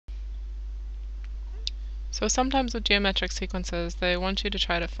So sometimes with geometric sequences, they want you to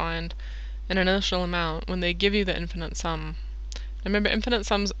try to find an initial amount when they give you the infinite sum. Remember, infinite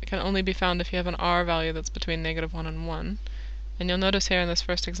sums can only be found if you have an r value that's between -1 and 1. And you'll notice here in this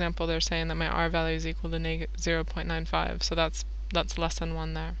first example they're saying that my r value is equal to 0.95, so that's less than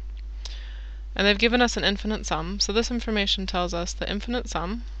 1 there. And they've given us an infinite sum, so this information tells us the infinite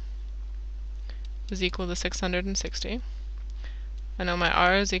sum is equal to 660. I know my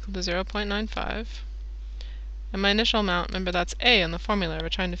r is equal to 0.95. And my initial amount, remember that's a in the formula, we're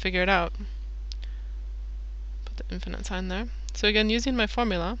trying to figure it out. Put the infinite sign there. So again, using my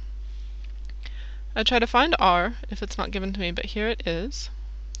formula, I try to find r if it's not given to me, but here it is.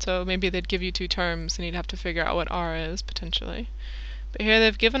 So maybe they'd give you two terms and you'd have to figure out what r is, potentially. But here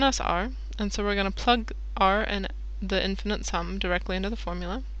they've given us r, and so we're going to plug r and the infinite sum directly into the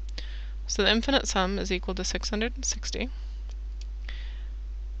formula. So the infinite sum is equal to 660.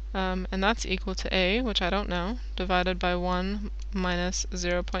 And that's equal to a, which I don't know, divided by 1 minus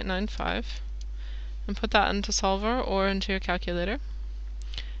 0.95. And put that into Solver or into your calculator.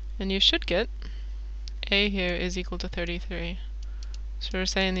 And you should get a here is equal to 33. So we're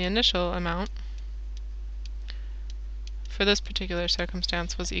saying the initial amount for this particular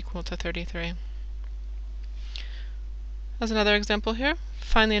circumstance was equal to 33. As another example here,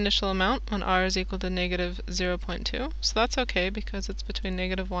 find the initial amount when r is equal to -0.2. So that's okay because it's between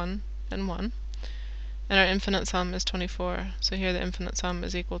 -1 and 1. And our infinite sum is 24. So here the infinite sum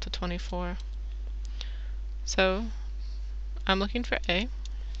is equal to 24. So I'm looking for a.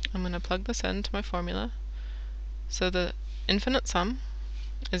 I'm going to plug this into my formula. So the infinite sum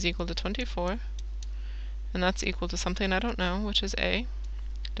is equal to 24. And that's equal to something I don't know, which is a,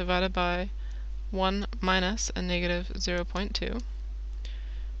 divided by 1 minus a -0.2.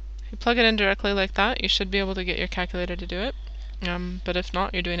 If you plug it in directly like that, you should be able to get your calculator to do it. But if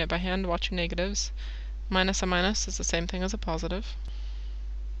not, you're doing it by hand. Watch your negatives. Minus a minus is the same thing as a positive.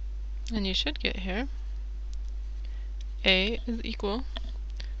 And you should get here a is equal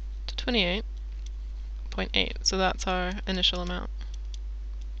to 28.8. So that's our initial amount.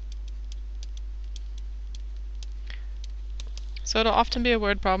 So it'll often be a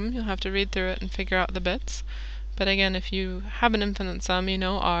word problem. You'll have to read through it and figure out the bits. But again, if you have an infinite sum, you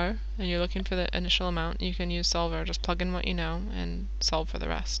know r, and you're looking for the initial amount, you can use Solver. Just plug in what you know and solve for the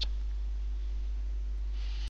rest.